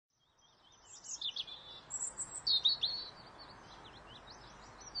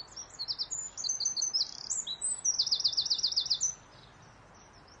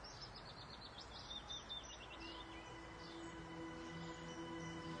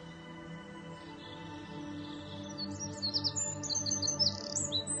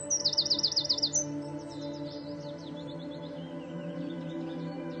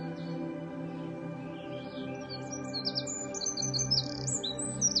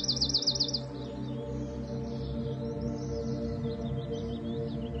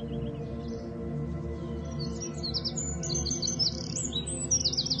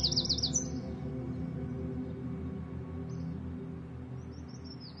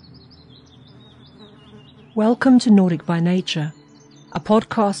Welcome to Nordic by Nature, a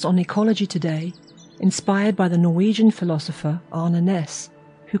podcast on ecology today, inspired by the Norwegian philosopher Arne Næss,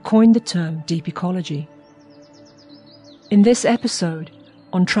 who coined the term deep ecology. In this episode,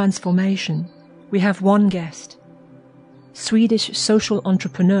 on transformation, we have one guest, Swedish social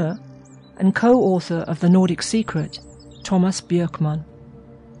entrepreneur and co-author of the Nordic Secret, Tomas Björkman.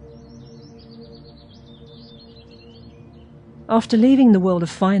 After leaving the world of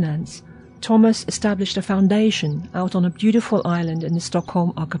finance, Tomas established a foundation out on a beautiful island in the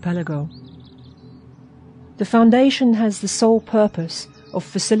Stockholm archipelago. The foundation has the sole purpose of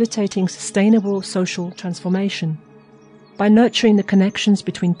facilitating sustainable social transformation by nurturing the connections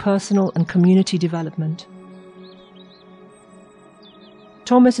between personal and community development.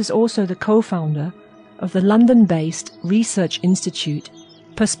 Tomas is also the co-founder of the London-based research institute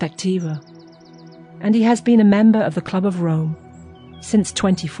Perspectiva, and he has been a member of the Club of Rome since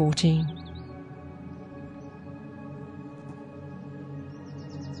 2014.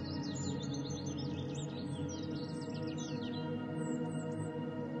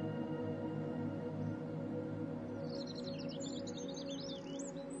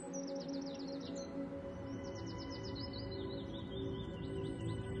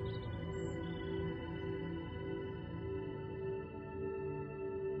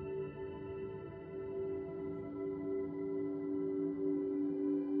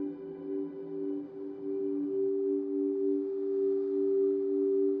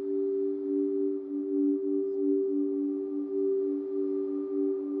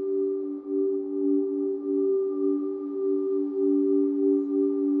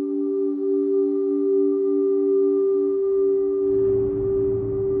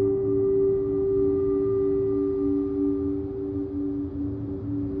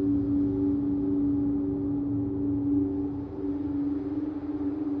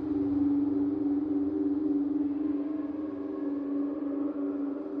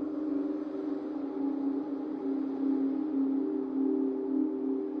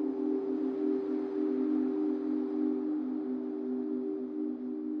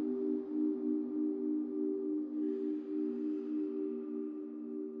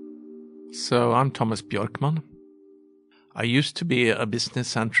 So I'm Tomas Björkman. I used to be a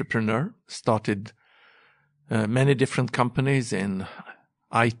business entrepreneur, started many different companies in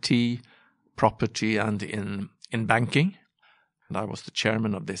IT, property, and in banking. And I was the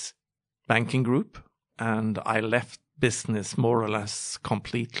chairman of this banking group, and I left business more or less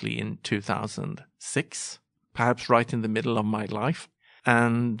completely in 2006, perhaps right in the middle of my life.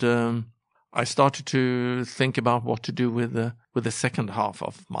 And I started to think about what to do with the second half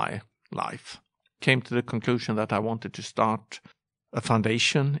of my life. Came to the conclusion that I wanted to start a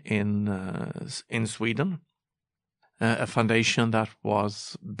foundation in Sweden, a foundation that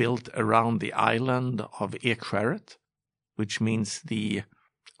was built around the island of Ekskäret, which means the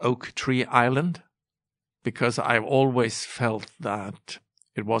oak tree island, because I've always felt that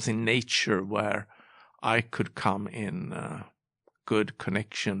it was in nature where I could come in good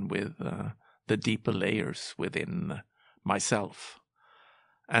connection with the deeper layers within myself.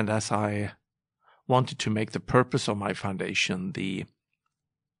 And as I wanted to make the purpose of my foundation the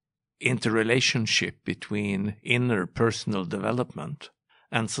interrelationship between inner personal development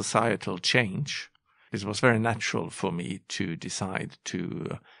and societal change, it was very natural for me to decide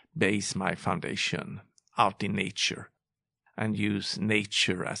to base my foundation out in nature and use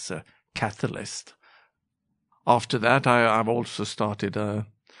nature as a catalyst. After that, I've also started a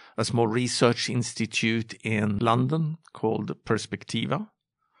small research institute in London called Perspectiva.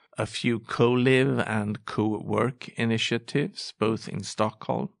 A few co-live and co-work initiatives, both in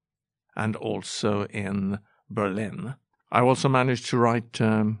Stockholm and also in Berlin. I also managed to write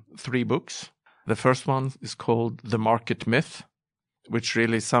 3 books. The first one is called The Market Myth, which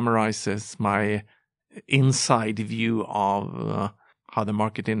really summarizes my inside view of how the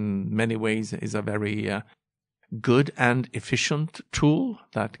market in many ways is a very good and efficient tool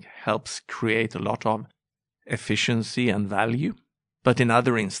that helps create a lot of efficiency and value, but in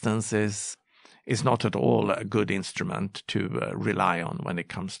other instances is not at all a good instrument to rely on when it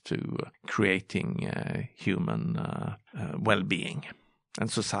comes to creating human well-being and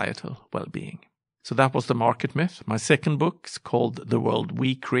societal well-being. So that was The Market Myth. My second book is called The World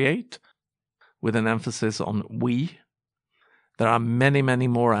We Create, with an emphasis on we. There are many, many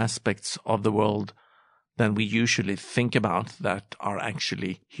more aspects of the world than we usually think about that are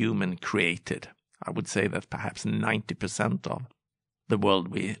actually human created. I would say that perhaps 90% of the world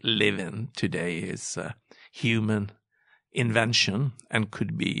we live in today is human invention and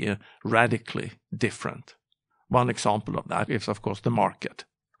could be radically different. One example of that is, of course, the market.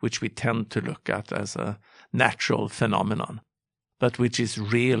 which we tend to look at as a natural phenomenon, but which is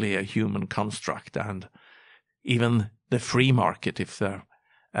really a human construct. And even the free market, if there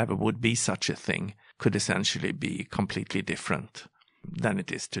ever would be such a thing, could essentially be completely different than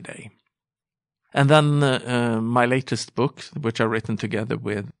it is today. And then my latest book, which I've written together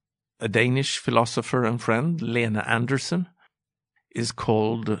with a Danish philosopher and friend, Lena Andersen, is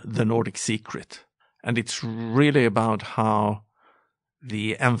called The Nordic Secret. And it's really about how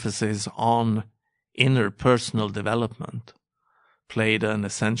the emphasis on inner personal development played an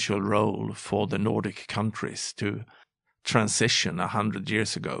essential role for the Nordic countries to transition 100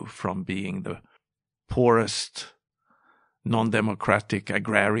 years ago from being the poorest, non-democratic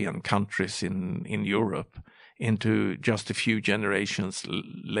agrarian countries in Europe into just a few generations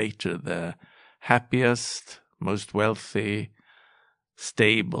later the happiest, most wealthy,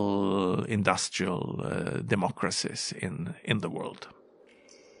 stable industrial democracies in the world.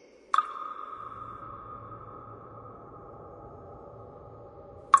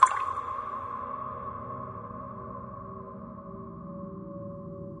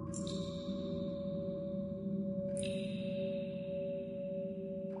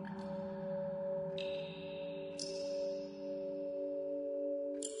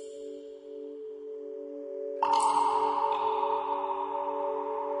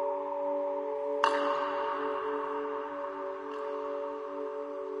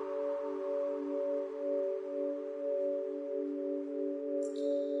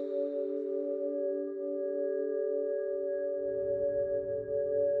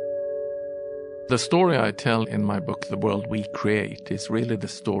 The story I tell in my book, The World We Create, is really the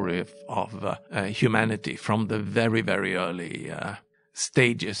story of humanity from the very, very early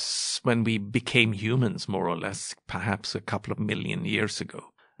stages when we became humans, more or less, perhaps a couple of million years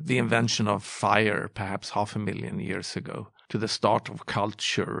ago. The invention of fire, perhaps 500,000 years ago, to the start of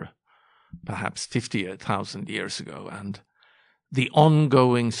culture, perhaps 50,000 years ago, and the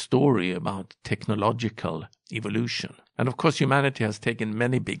ongoing story about technological evolution. And of course, humanity has taken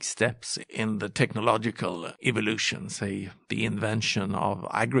many big steps in the technological evolution. Say, the invention of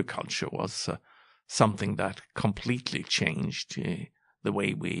agriculture was something that completely changed the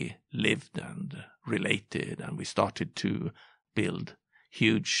way we lived and related, and we started to build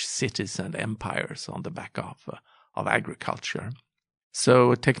huge cities and empires on the back of agriculture.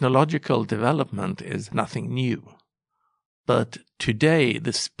 So technological development is nothing new. But today,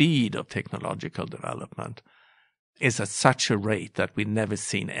 the speed of technological development is at such a rate that we've never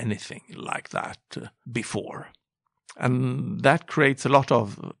seen anything like that before. And that creates a lot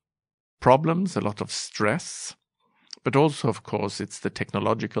of problems, a lot of stress. But also, of course, it's the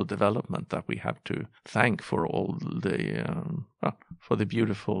technological development that we have to thank for all for the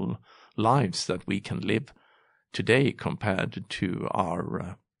beautiful lives that we can live today compared to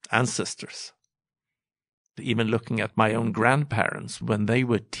our ancestors. Even looking at my own grandparents, when they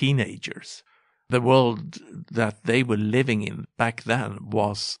were teenagers, the world that they were living in back then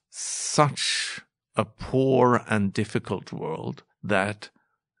was such a poor and difficult world that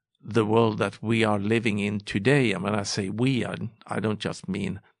the world that we are living in today, and when I say we, I don't just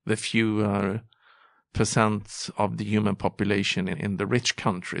mean the few percent of the human population in the rich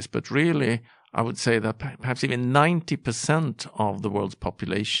countries, but really I would say that perhaps even 90% of the world's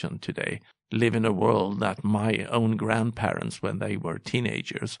population today live in a world that my own grandparents, when they were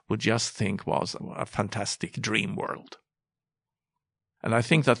teenagers, would just think was a fantastic dream world. And I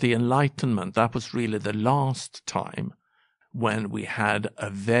think that the Enlightenment, that was really the last time when we had a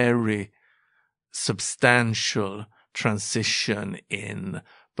very substantial transition in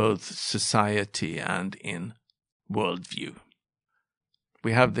both society and in worldview.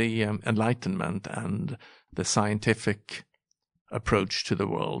 We have the Enlightenment and the scientific approach to the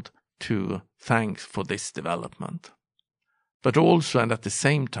world to thank for this development. But also, and at the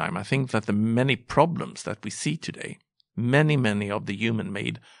same time, I think that the many problems that we see today, many of the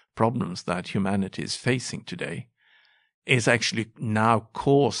human-made problems that humanity is facing today, is actually now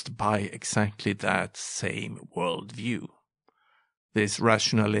caused by exactly that same worldview, this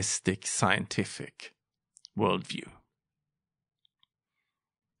rationalistic, scientific worldview.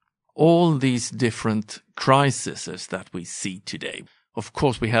 All these different crises that we see today. Of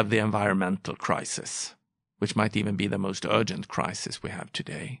course, we have the environmental crisis, which might even be the most urgent crisis we have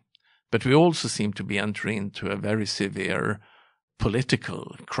today. But we also seem to be entering into a very severe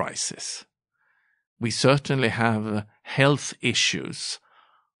political crisis. We certainly have health issues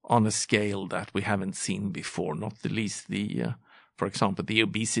on a scale that we haven't seen before, not the least for example, the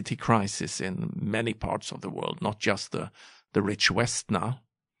obesity crisis in many parts of the world, not just the rich West now.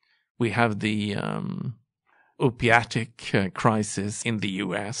 We have the opiatic crisis in the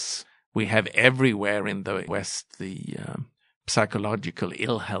US. We have everywhere in the West the psychological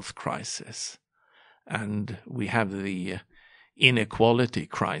ill health crisis. And we have the inequality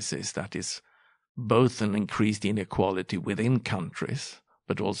crisis that is both an increased inequality within countries,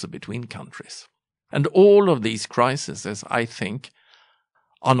 but also between countries. And all of these crises, I think,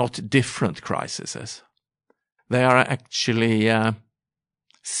 are not different crises. They are actually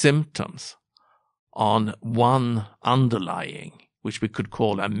symptoms on one underlying, which we could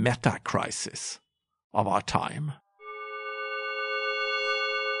call a meta-crisis of our time.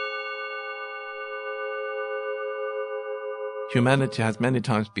 Humanity has many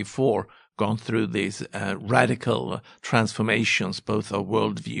times before gone through these radical transformations, both of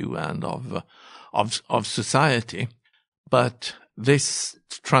worldview and of society. But this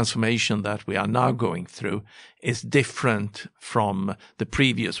transformation that we are now going through is different from the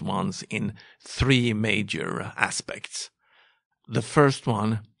previous ones in three major aspects. The first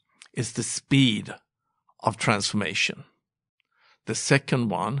one is the speed of transformation. The second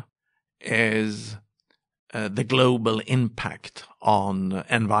one is the global impact on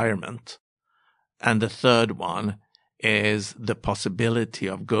environment. And the third one is the possibility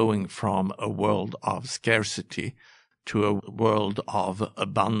of going from a world of scarcity to a world of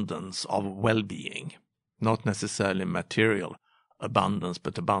abundance, of well-being. Not necessarily material abundance,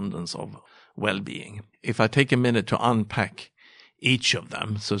 but abundance of well-being. If I take a minute to unpack each of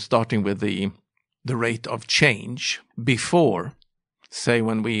them, so starting with the rate of change. Before, say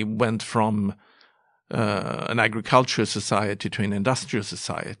when we went from an agricultural society to an industrial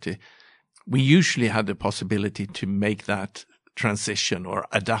society, we usually had the possibility to make that transition or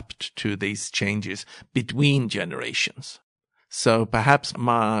adapt to these changes between generations. So perhaps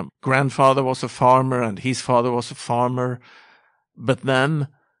my grandfather was a farmer and his father was a farmer, but then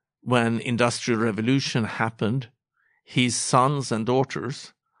when Industrial Revolution happened, his sons and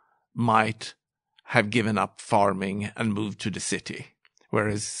daughters might have given up farming and moved to the city,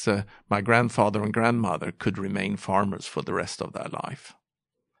 whereas my grandfather and grandmother could remain farmers for the rest of their life.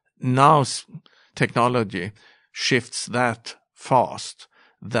 Now technology shifts that fast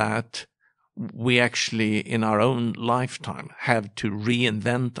that we actually in our own lifetime have to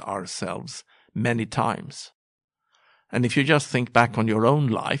reinvent ourselves many times. And if you just think back on your own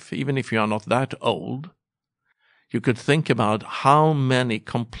life, even if you are not that old, you could think about how many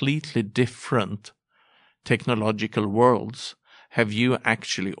completely different technological worlds have you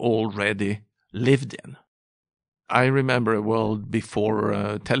actually already lived in. I remember a world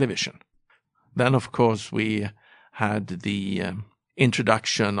before television. Then, of course, we had the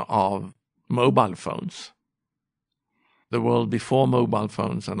introduction of mobile phones. The world before mobile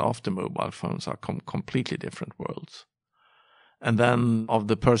phones and after mobile phones are completely different worlds. And then of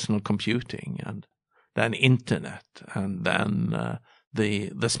the personal computing, and then internet, and then the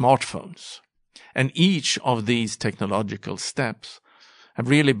smartphones. And each of these technological steps have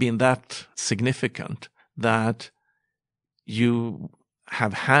really been that significant that you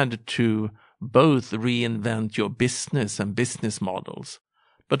have had to both reinvent your business and business models,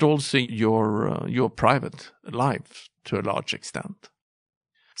 but also your private life to a large extent.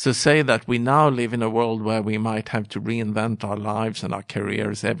 So say that we now live in a world where we might have to reinvent our lives and our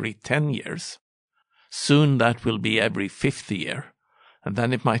careers every 10 years. Soon that will be every 5th year, and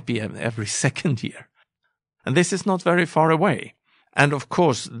then it might be every 2nd year. And this is not very far away. And of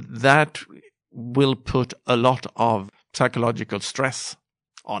course, that will put a lot of psychological stress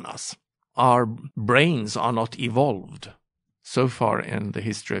on us. Our brains are not evolved. So far in the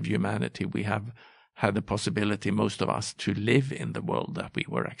history of humanity, we have had the possibility, most of us, to live in the world that we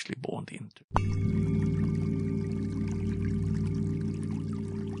were actually born into.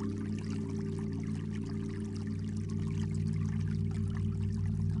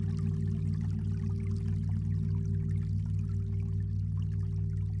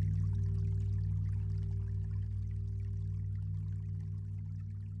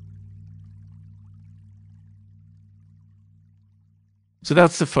 So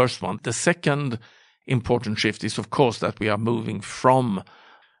that's the first one. The second important shift is, of course, that we are moving from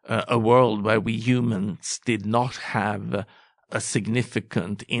a world where we humans did not have a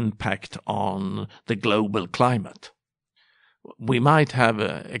significant impact on the global climate. We might have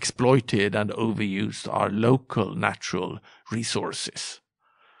exploited and overused our local natural resources.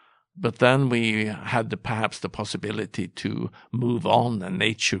 But then we had perhaps the possibility to move on and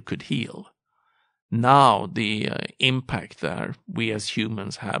nature could heal. Now the impact that we as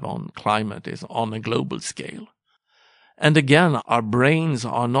humans have on climate is on a global scale. And again, our brains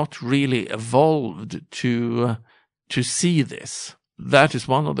are not really evolved to see this. that is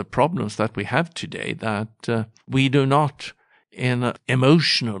one of the problems that we have today, that we do not, in an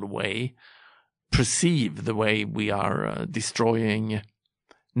emotional way, perceive the way we are destroying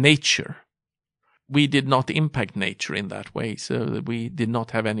nature. We did not impact nature in that way, so we did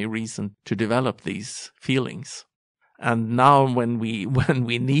not have any reason to develop these feelings. And now when we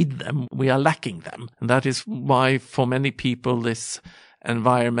need them, we are lacking them. And that is why for many people this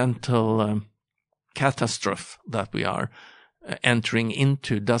environmental catastrophe that we are entering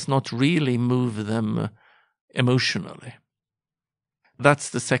into does not really move them emotionally. That's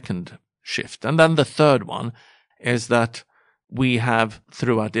the second shift. And then the third one is that we have,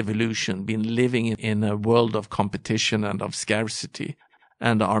 throughout evolution, been living in a world of competition and of scarcity,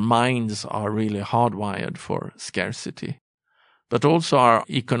 and our minds are really hardwired for scarcity. But also our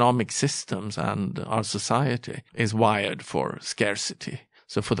economic systems and our society is wired for scarcity.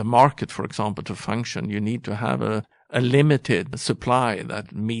 So for the market, for example, to function, you need to have a limited supply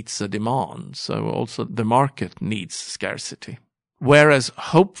that meets the demand. So also the market needs scarcity. Whereas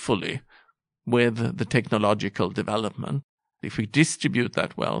hopefully with the technological development, if we distribute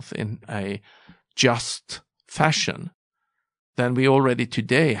that wealth in a just fashion, then we already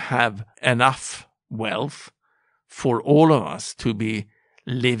today have enough wealth for all of us to be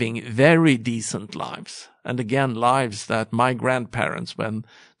living very decent lives. And again, lives that my grandparents, when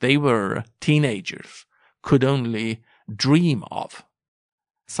they were teenagers, could only dream of.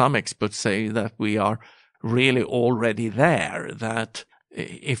 Some experts say that we are really already there, that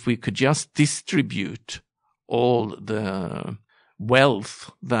if we could just distribute all the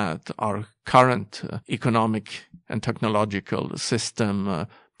wealth that our current economic and technological system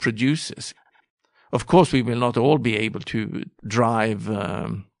produces. Of course, we will not all be able to drive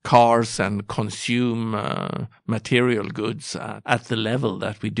cars and consume material goods at the level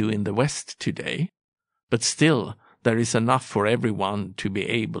that we do in the West today. But still, there is enough for everyone to be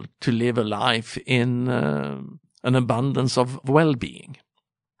able to live a life in an abundance of well-being.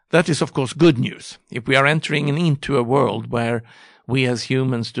 That is, of course, good news. If we are entering into a world where we as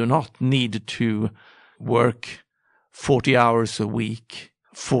humans do not need to work 40 hours a week,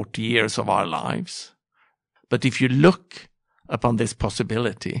 40 years of our lives. But if you look upon this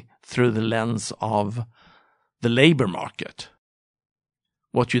possibility through the lens of the labor market,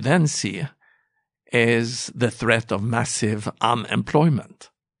 what you then see is the threat of massive unemployment.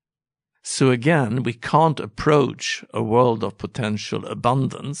 So again, we can't approach a world of potential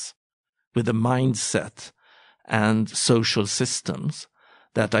abundance with a mindset and social systems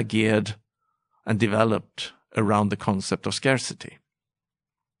that are geared and developed around the concept of scarcity.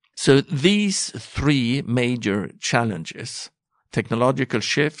 So these three major challenges, technological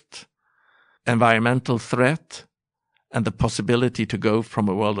shift, environmental threat, and the possibility to go from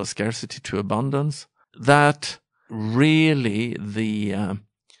a world of scarcity to abundance, that really the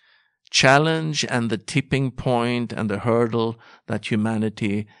challenge and the tipping point and the hurdle that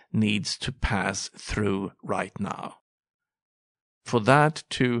humanity needs to pass through right now. For that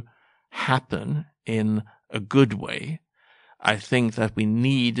to happen in a good way, I think that we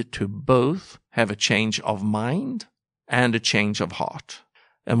need to both have a change of mind and a change of heart.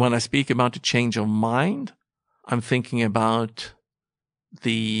 And when I speak about a change of mind, I'm thinking about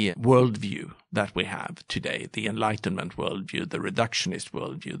the worldview that we have today, the Enlightenment worldview, the reductionist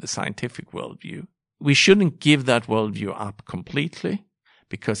worldview, the scientific worldview. We shouldn't give that worldview up completely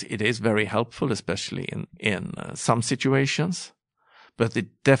because it is very helpful, especially in some situations, but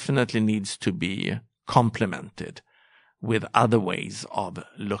it definitely needs to be complemented with other ways of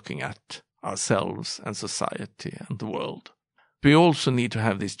looking at ourselves and society and the world. We also need to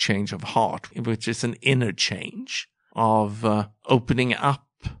have this change of heart, which is an inner change of opening up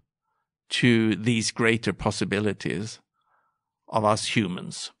to these greater possibilities of us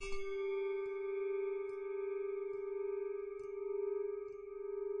humans.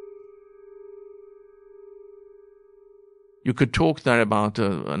 You could talk there about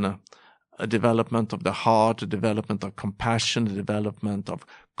a development of the heart, a development of compassion, a development of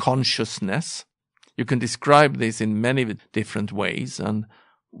consciousness. You can describe this in many different ways, and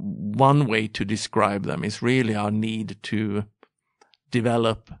one way to describe them is really our need to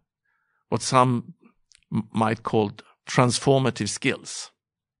develop what some might call transformative skills.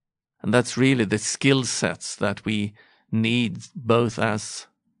 And that's really the skill sets that we need both as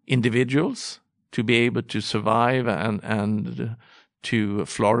individuals to be able to survive and to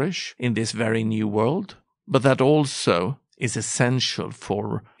flourish in this very new world, but that also is essential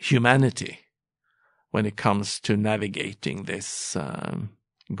for humanity when it comes to navigating this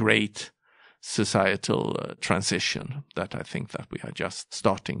great societal transition that I think that we are just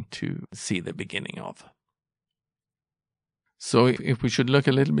starting to see the beginning of. So if we should look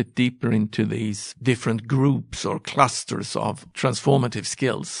a little bit deeper into these different groups or clusters of transformative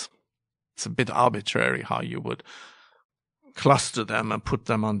skills, it's a bit arbitrary how you would cluster them and put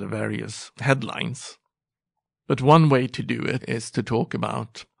them under various headlines. But one way to do it is to talk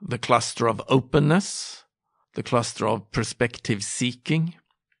about the cluster of openness, the cluster of perspective seeking,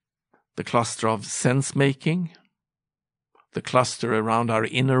 the cluster of sense making, the cluster around our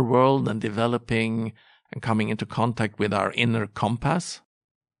inner world and developing and coming into contact with our inner compass.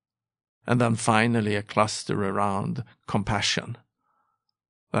 And then finally a cluster around compassion.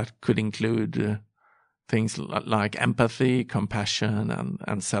 That could include things like empathy, compassion,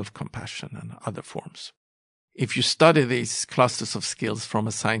 and self-compassion and other forms. If you study these clusters of skills from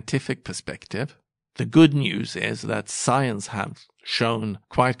a scientific perspective, the good news is that science has shown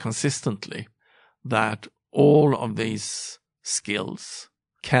quite consistently that all of these skills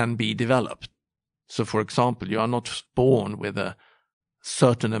can be developed. So, for example, you are not born with a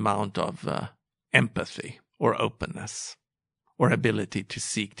certain amount of empathy or openness or ability to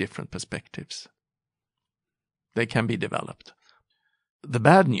seek different perspectives. They can be developed. The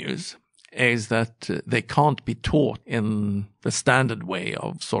bad news is that they can't be taught in the standard way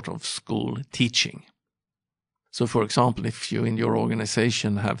of sort of school teaching. So, for example, if you in your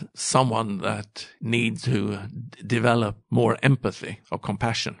organization have someone that needs to develop more empathy or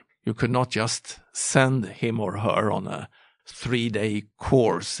compassion, you could not just send him or her on a 3-day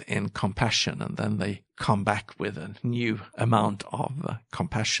course in compassion and then they come back with a new amount of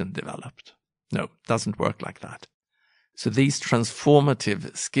compassion developed. No, it doesn't work like that. So these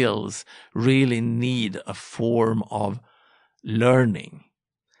transformative skills really need a form of learning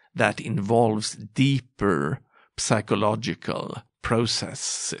that involves deeper psychological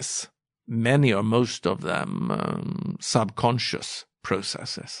processes, many or most of them subconscious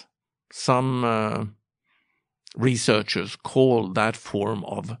processes. Some researchers call that form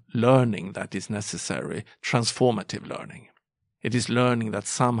of learning that is necessary transformative learning. It is learning that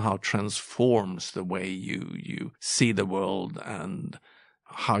somehow transforms the way you see the world and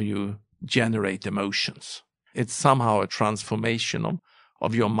how you generate emotions. It's somehow a transformation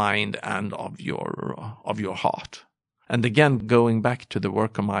of your mind and of your heart. And again, going back to the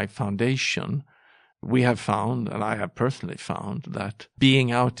work of my foundation, we have found, and I have personally found, that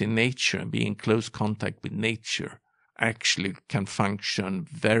being out in nature and being in close contact with nature actually can function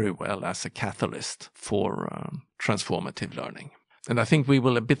very well as a catalyst for transformative learning. And I think we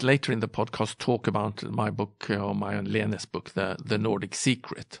will a bit later in the podcast talk about my book, or my and Lene's book, the Nordic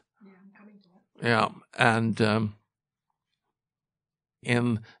Secret. Yeah, I'm coming to that. Yeah, and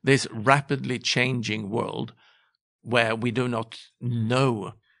in this rapidly changing world where we do not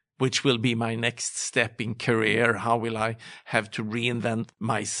know which will be my next step in career, how will I have to reinvent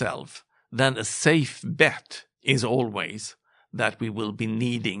myself, then a safe bet is always that we will be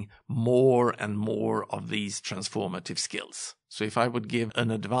needing more and more of these transformative skills. So if I would give an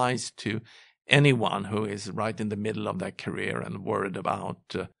advice to anyone who is right in the middle of their career and worried about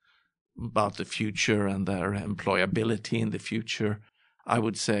the future and their employability in the future, I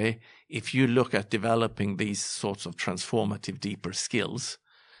would say if you look at developing these sorts of transformative deeper skills,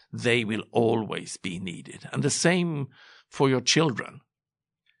 they will always be needed. And the same for your children.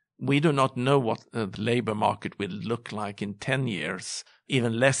 We do not know what the labor market will look like in 10 years,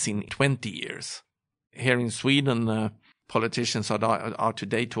 even less in 20 years. Here in Sweden, politicians are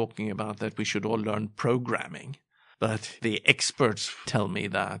today talking about that we should all learn programming. But the experts tell me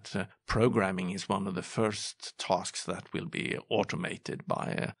that programming is one of the first tasks that will be automated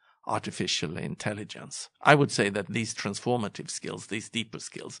by artificial intelligence. I would say that these transformative skills, these deeper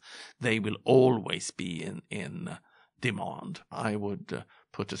skills, they will always be in demand. I would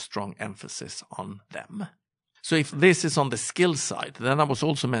put a strong emphasis on them. So if this is on the skill side, then I was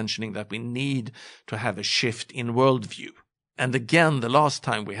also mentioning that we need to have a shift in worldview. And again, the last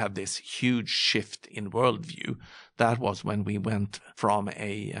time we had this huge shift in worldview, that was when we went from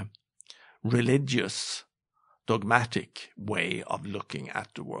a religious, dogmatic way of looking at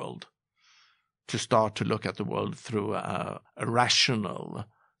the world to start to look at the world through a rational,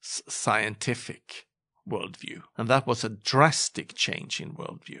 scientific worldview. And that was a drastic change in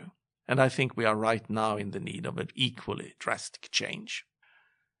worldview. And I think we are right now in the need of an equally drastic change.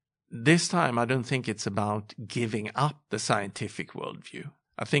 This time, I don't think it's about giving up the scientific worldview.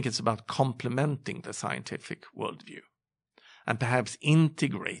 I think it's about complementing the scientific worldview and perhaps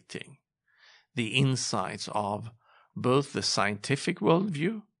integrating the insights of both the scientific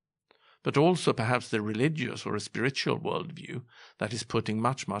worldview, but also perhaps the religious or a spiritual worldview that is putting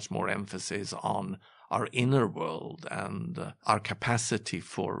much, much more emphasis on our inner world and our capacity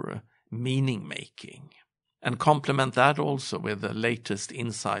for meaning making and complement that also with the latest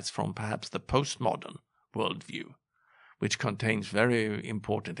insights from perhaps the postmodern worldview, which contains very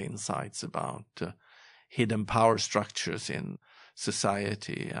important insights about hidden power structures in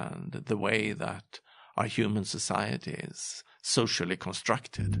society and the way that our human society is socially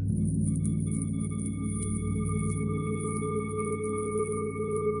constructed.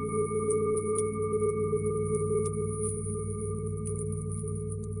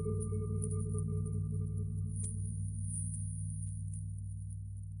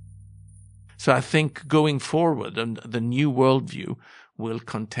 So I think going forward, and the new worldview will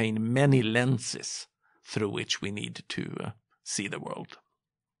contain many lenses through which we need to see the world.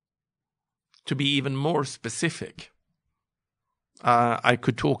 To be even more specific, I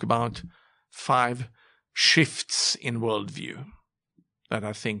could talk about 5 shifts in worldview that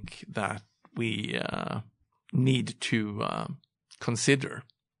I think that we need to consider.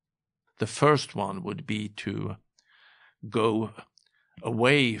 The first one would be to go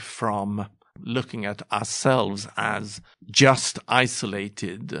away from looking at ourselves as just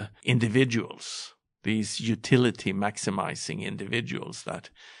isolated individuals, these utility maximizing individuals that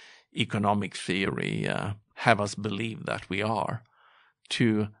economic theory have us believe that we are,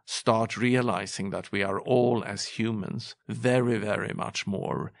 to start realizing that we are all as humans very, very much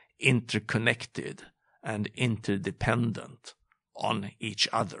more interconnected and interdependent on each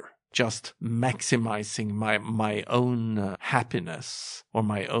other. Just maximizing my own happiness or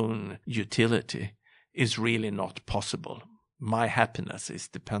my own utility is really not possible. My happiness is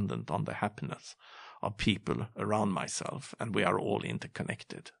dependent on the happiness of people around myself, and we are all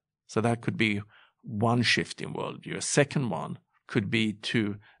interconnected. So that could be one shift in worldview. A second one could be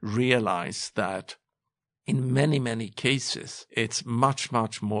to realize that in many, many cases, it's much,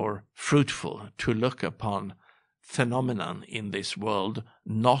 much more fruitful to look upon phenomenon in this world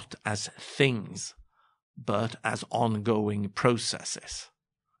not as things, but as ongoing processes.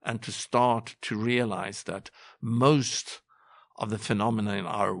 And to start to realize that most of the phenomena in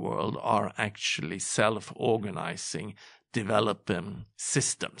our world are actually self-organizing, developing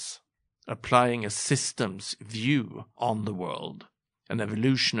systems. Applying a systems view on the world, an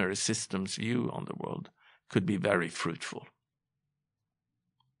evolutionary systems view on the world, could be very fruitful.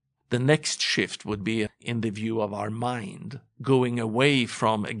 The next shift would be in the view of our mind, going away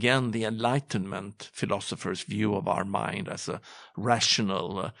from, again, the Enlightenment philosophers' view of our mind as a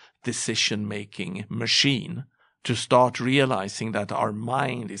rational decision-making machine, to start realizing that our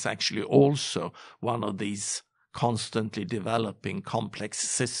mind is actually also one of these constantly developing complex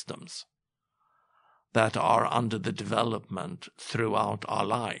systems that are under the development throughout our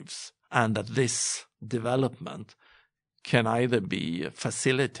lives, and that this development can either be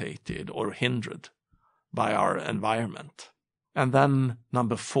facilitated or hindered by our environment. And then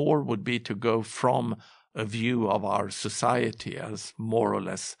number 4 would be to go from a view of our society as more or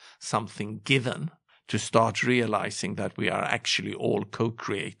less something given, to start realizing that we are actually all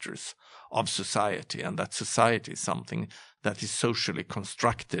co-creators of society, and that society is something that is socially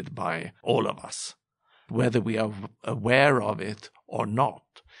constructed by all of us. Whether we are aware of it or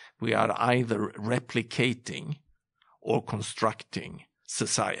not, we are either replicating or constructing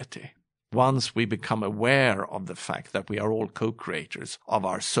society. Once we become aware of the fact that we are all co-creators of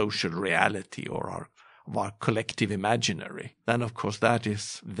our social reality or of our collective imaginary, then of course that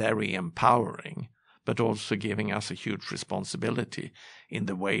is very empowering, but also giving us a huge responsibility in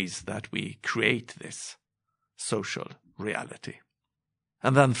the ways that we create this social reality.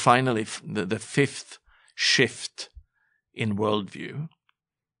 And then finally, the 5th shift in worldview,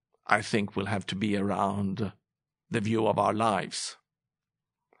 I think, will have to be around the view of our lives,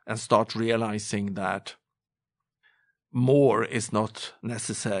 and start realizing that more is not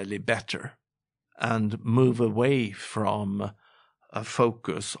necessarily better, and move away from a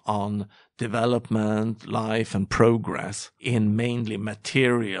focus on development, life, and progress in mainly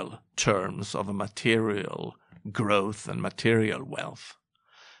material terms of a material growth and material wealth,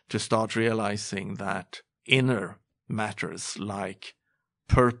 to start realizing that inner matters like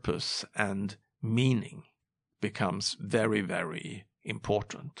purpose and meaning becomes very, very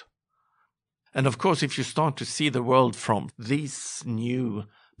important. And of course, if you start to see the world from these new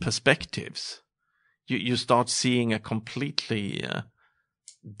perspectives, you start seeing a completely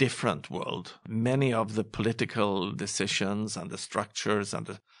different world. Many of the political decisions and the structures and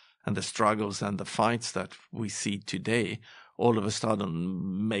the struggles and the fights that we see today all of a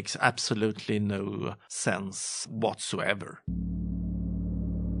sudden makes absolutely no sense whatsoever.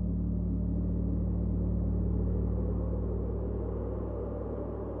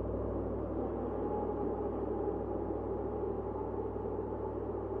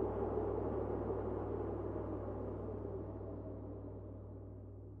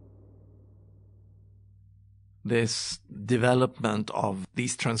 this development of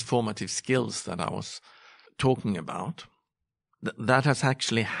these transformative skills that I was talking about, that has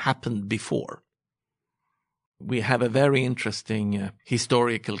actually happened before. We have a very interesting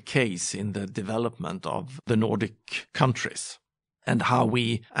historical case in the development of the Nordic countries and how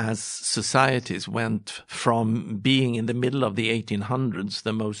we as societies went from being in the middle of the 1800s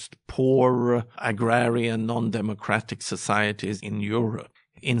the most poor, agrarian, non-democratic societies in Europe.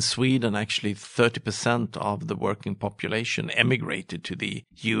 In Sweden, actually 30% of the working population emigrated to the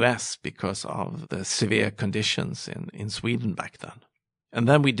US because of the severe conditions in Sweden back then. And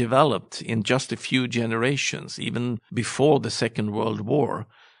then we developed in just a few generations, even before the Second World War,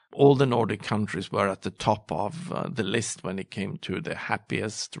 all the Nordic countries were at the top of the list when it came to the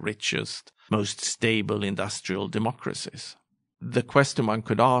happiest, richest, most stable industrial democracies. The question one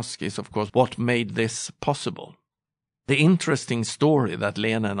could ask is, of course, what made this possible? The interesting story that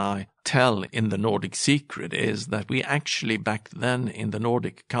Lena and I tell in the Nordic Secret is that we actually back then in the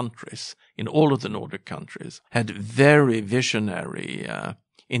Nordic countries, in all of the Nordic countries, had very visionary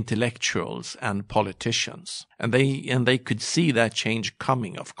intellectuals and politicians. And they could see that change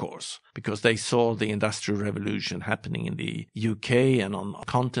coming, of course, because they saw the Industrial Revolution happening in the UK and on the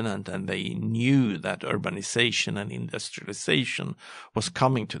continent, and they knew that urbanization and industrialization was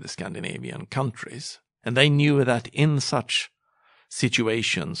coming to the Scandinavian countries. And they knew that in such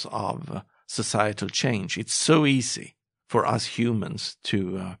situations of societal change, it's so easy for us humans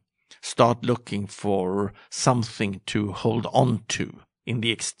to start looking for something to hold on to in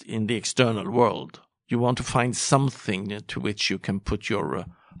the external world. You want to find something to which you can put your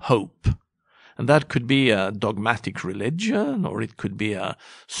hope. And that could be a dogmatic religion, or it could be a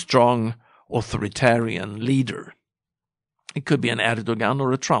strong authoritarian leader. It could be an Erdogan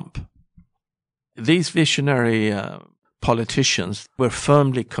or a Trump. These visionary politicians were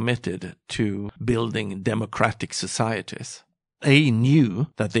firmly committed to building democratic societies. They knew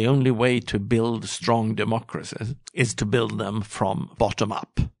that the only way to build strong democracies is to build them from bottom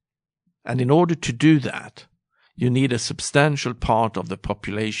up. And in order to do that, you need a substantial part of the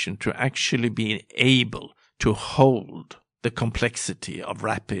population to actually be able to hold the complexity of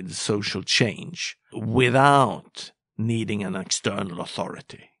rapid social change without needing an external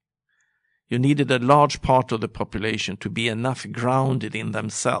authority. You needed a large part of the population to be enough grounded in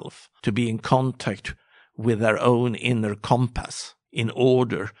themselves, to be in contact with their own inner compass in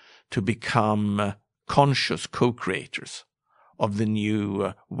order to become conscious co-creators of the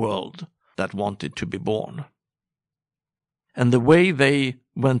new world that wanted to be born. And the way they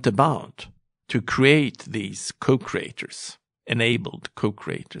went about to create these co-creators, enabled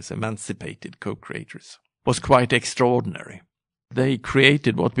co-creators, emancipated co-creators, was quite extraordinary. They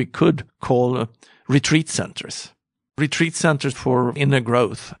created what we could call retreat centers. Retreat centers for inner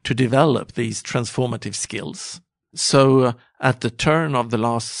growth to develop these transformative skills. So at the turn of the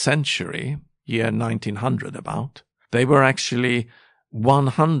last century, year 1900 about, they were actually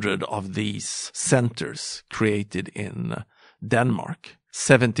 100 of these centers created in Denmark,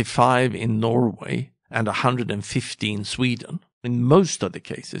 75 in Norway, and 150 in Sweden. In most of the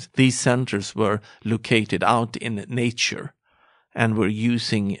cases, these centers were located out in nature, and we're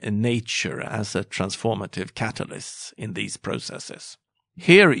using nature as a transformative catalyst in these processes.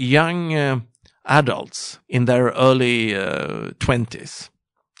 Here, young adults in their early 20s,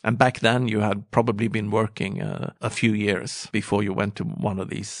 and back then you had probably been working a few years before you went to one of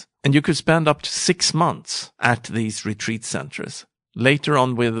these, and you could spend up to 6 months at these retreat centers, later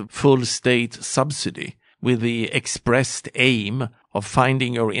on with full state subsidy, with the expressed aim of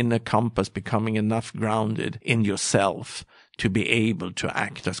finding your inner compass, becoming enough grounded in yourself to be able to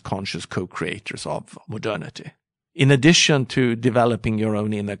act as conscious co-creators of modernity. In addition to developing your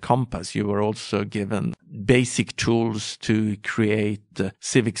own inner compass, you were also given basic tools to create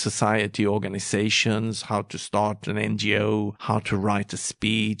civic society organizations, how to start an NGO, how to write a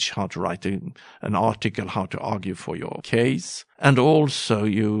speech, how to write an article, how to argue for your case. And also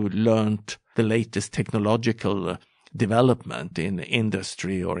you learned the latest technological development in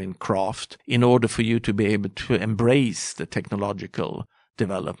industry or in craft in order for you to be able to embrace the technological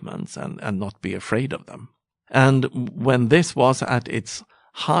developments and not be afraid of them. And when this was at its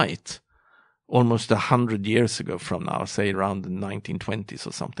height, almost 100 years ago from now, say around the 1920s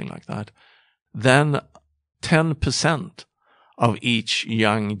or something like that, then 10% of each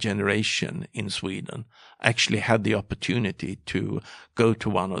young generation in Sweden actually had the opportunity to go to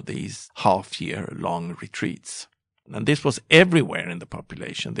one of these half-year-long retreats. And this was everywhere in the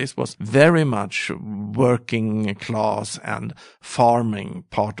population. This was very much working class and farming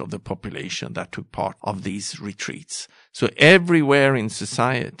part of the population that took part of these retreats. So everywhere in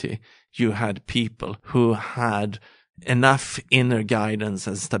society, you had people who had enough inner guidance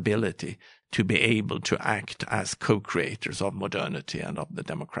and stability to be able to act as co-creators of modernity and of the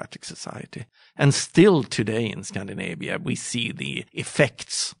democratic society. And still today in Scandinavia, we see the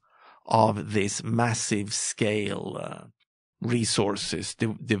effects of this massive scale resources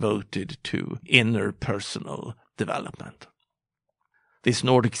devoted to inner personal development. This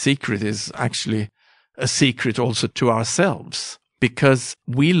Nordic secret is actually a secret also to ourselves, because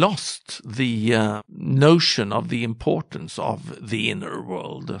we lost the notion of the importance of the inner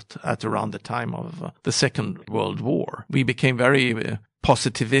world at around the time of the Second World War. We became very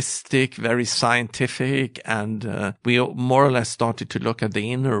positivistic, very scientific, and we more or less started to look at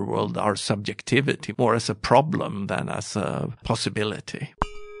the inner world, our subjectivity, more as a problem than as a possibility.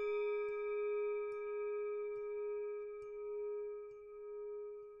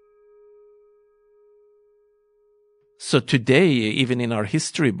 So today, even in our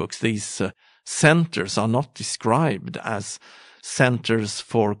history books, these centers are not described as centers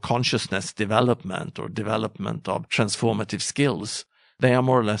for consciousness development or development of transformative skills. They are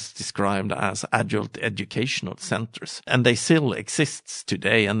more or less described as adult educational centers. And they still exist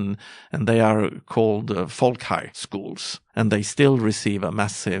today, and they are called folkhögskolor. And they still receive a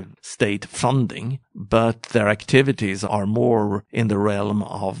massive state funding, but their activities are more in the realm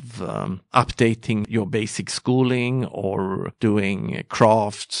of updating your basic schooling or doing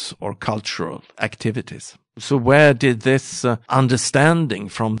crafts or cultural activities. So where did this understanding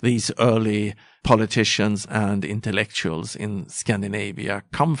from these early politicians and intellectuals in Scandinavia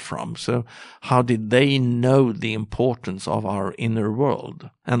come from? So how did they know the importance of our inner world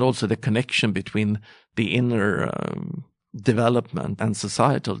and also the connection between the inner development and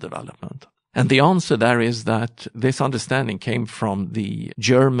societal development? And the answer there is that this understanding came from the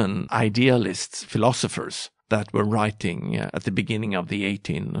German idealists, philosophers that were writing at the beginning of the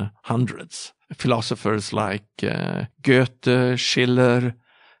 1800s. Philosophers like Goethe, Schiller,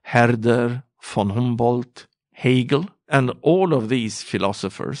 Herder, von Humboldt, Hegel, and all of these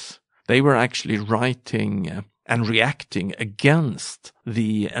philosophers, they were actually writing and reacting against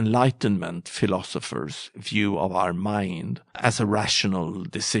the Enlightenment philosophers' view of our mind as a rational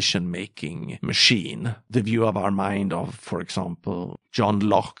decision-making machine. The view of our mind of, for example, John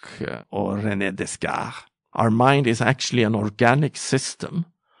Locke or René Descartes. Our mind is actually an organic system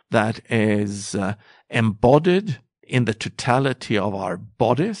that is embodied in the totality of our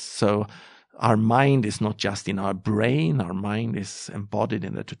bodies. So our mind is not just in our brain. Our mind is embodied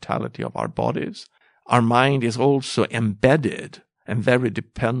in the totality of our bodies. Our mind is also embedded and very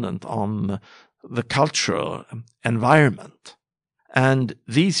dependent on the cultural environment. And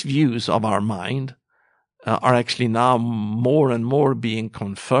these views of our mind are actually now more and more being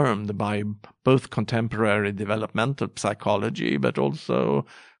confirmed by both contemporary developmental psychology, but also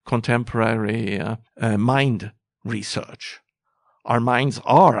contemporary mind research. Our minds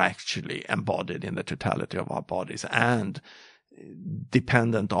are actually embodied in the totality of our bodies and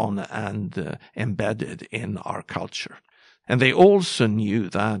dependent on and embedded in our culture. And they also knew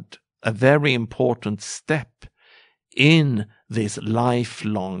that a very important step in this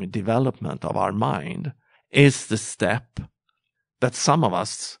lifelong development of our mind is the step that some of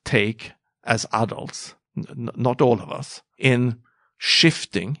us take as adults, not all of us, in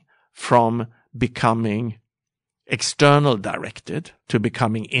shifting from becoming external directed to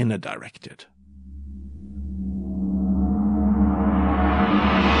becoming inner directed.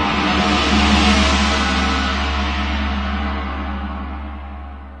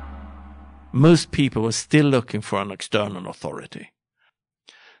 Most people were still looking for an external authority.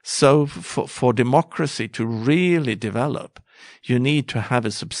 So for democracy to really develop, you need to have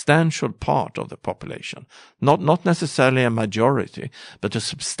a substantial part of the population, not necessarily a majority, but a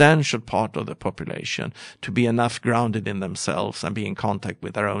substantial part of the population to be enough grounded in themselves and be in contact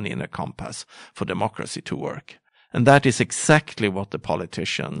with their own inner compass for democracy to work. And that is exactly what the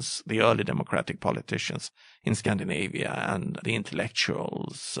politicians, the early democratic politicians in Scandinavia and the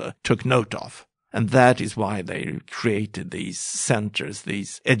intellectuals took note of. And that is why they created these centers,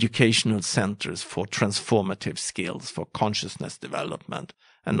 these educational centers for transformative skills, for consciousness development,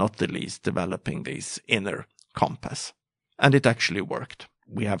 and not the least developing this inner compass. And it actually worked.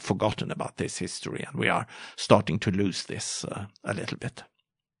 We have forgotten about this history and we are starting to lose this a little bit.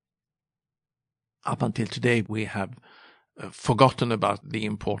 Up until today, we have forgotten about the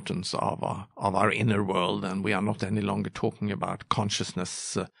importance of our inner world, and we are not any longer talking about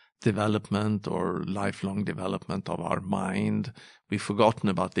consciousness development or lifelong development of our mind. We've forgotten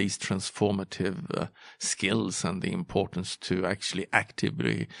about these transformative skills and the importance to actually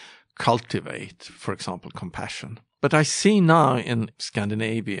actively cultivate, for example, compassion. But I see now in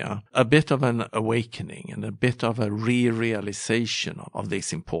Scandinavia a bit of an awakening and a bit of a re-realization of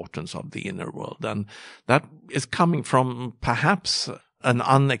this importance of the inner world. And that is coming from perhaps an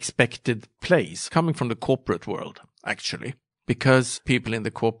unexpected place, coming from the corporate world, actually. Because people in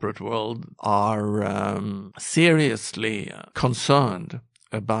the corporate world are seriously concerned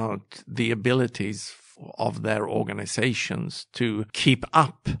about the abilities of their organizations to keep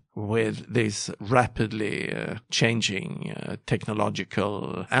up with this rapidly changing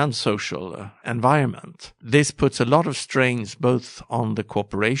technological and social environment. This puts a lot of strains both on the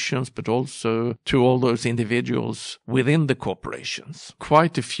corporations but also to all those individuals within the corporations.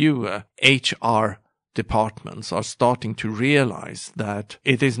 Quite a few HR departments are starting to realize that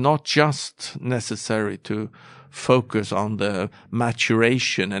it is not just necessary to focus on the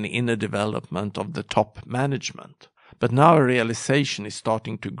maturation and inner development of the top management. But now a realization is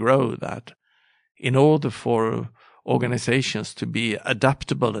starting to grow that in order for organizations to be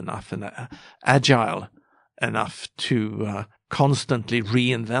adaptable enough and agile enough to constantly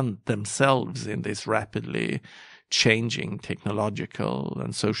reinvent themselves in this rapidly changing technological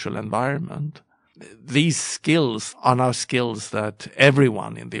and social environment, these skills are now skills that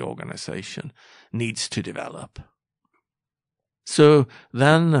everyone in the organization needs to develop. So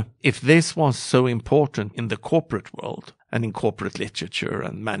then, if this was so important in the corporate world and in corporate literature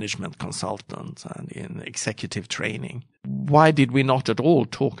and management consultants and in executive training, why did we not at all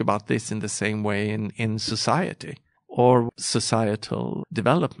talk about this in the same way in society or societal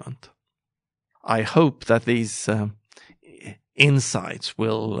development? I hope that these insights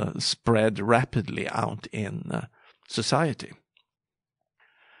will spread rapidly out in society.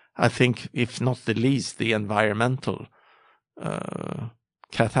 I think, if not the least, the environmental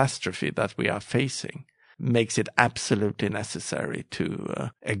catastrophe that we are facing makes it absolutely necessary to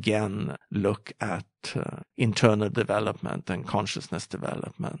again look at internal development and consciousness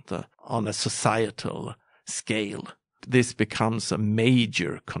development on a societal scale. This becomes a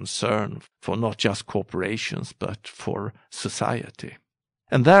major concern for not just corporations, but for society.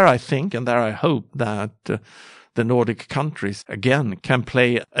 And there I think, and there I hope that the Nordic countries, again, can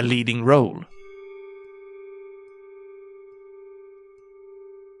play a leading role.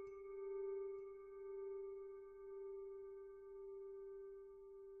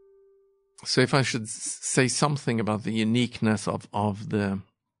 So if I should say something about the uniqueness of the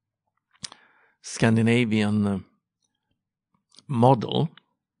Scandinavian model,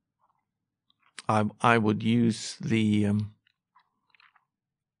 I would use the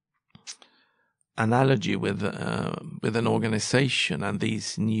analogy with an organization and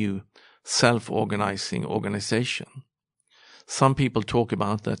these new self-organizing organization. Some people talk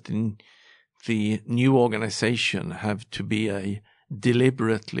about that the new organization have to be a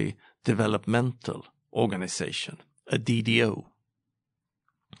deliberately developmental organization, a DDO,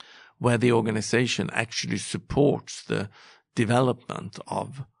 where the organization actually supports the development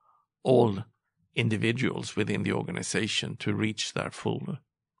of all individuals within the organization to reach their full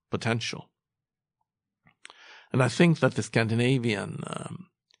potential. And I think that the Scandinavian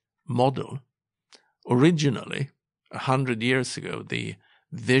model, originally, 100 years ago, the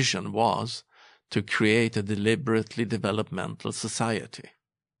vision was to create a deliberately developmental society,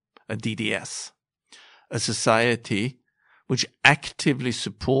 a DDS, a society which actively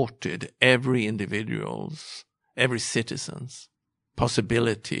supported every individual's, every citizen's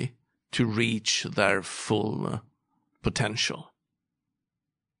possibility to reach their full potential.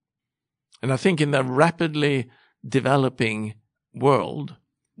 And I think in the rapidly developing world,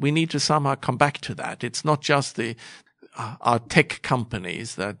 we need to somehow come back to that. It's not just our tech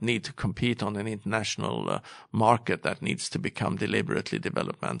companies that need to compete on an international market that needs to become deliberately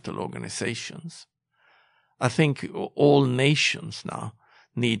developmental organizations. I think all nations now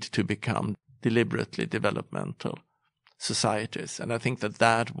need to become deliberately developmental societies. And I think that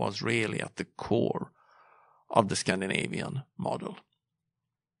that was really at the core of the Scandinavian model.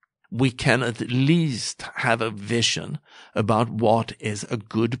 We can at least have a vision about what is a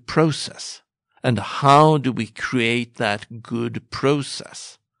good process and how do we create that good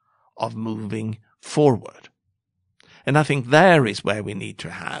process of moving forward. And I think there is where we need to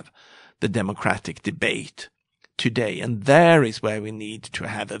have the democratic debate today, and there is where we need to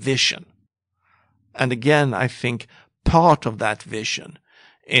have a vision. And again, I think part of that vision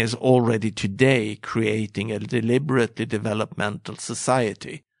is already today creating a deliberately developmental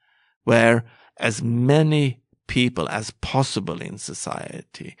society where as many people as possible in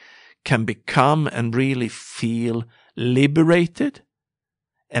society can become and really feel liberated,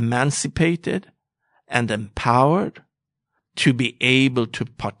 emancipated, and empowered to be able to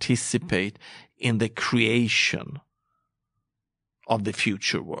participate in the creation of the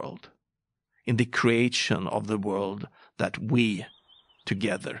future world, in the creation of the world that we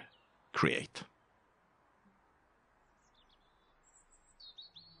together create.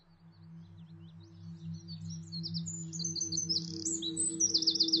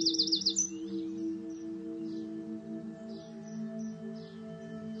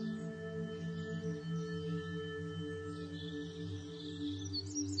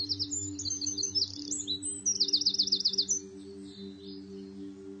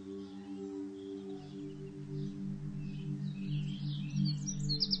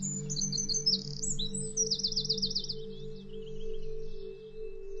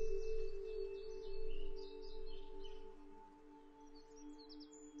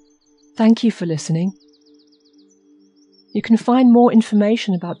 Thank you for listening. You can find more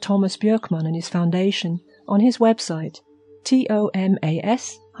information about Tomas Björkman and his foundation on his website,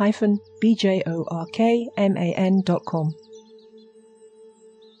 tomas-bjorkman.com.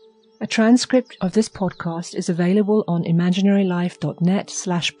 A transcript of this podcast is available on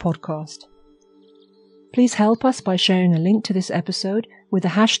imaginarylife.net/podcast. Please help us by sharing a link to this episode with the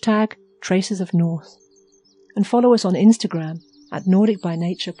hashtag #TracesOfNorth and follow us on Instagram at Nordic by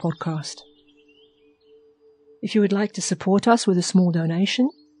Nature Podcast. If you would like to support us with a small donation,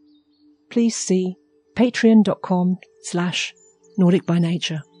 please see patreon.com/Nordic by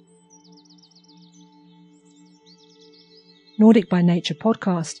Nature. Nordic by Nature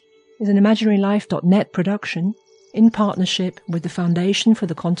Podcast is an imaginarylife.net production in partnership with the Foundation for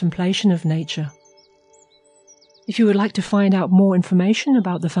the Contemplation of Nature. If you would like to find out more information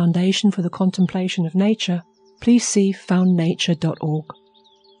about the Foundation for the Contemplation of Nature, please see foundnature.org.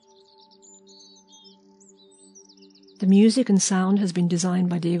 The music and sound has been designed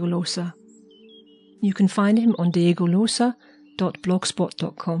by Diego Losa. You can find him on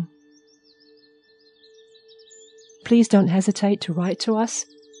diegolosa.blogspot.com. Please don't hesitate to write to us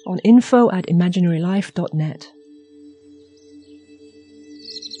on info@imaginarylife.net.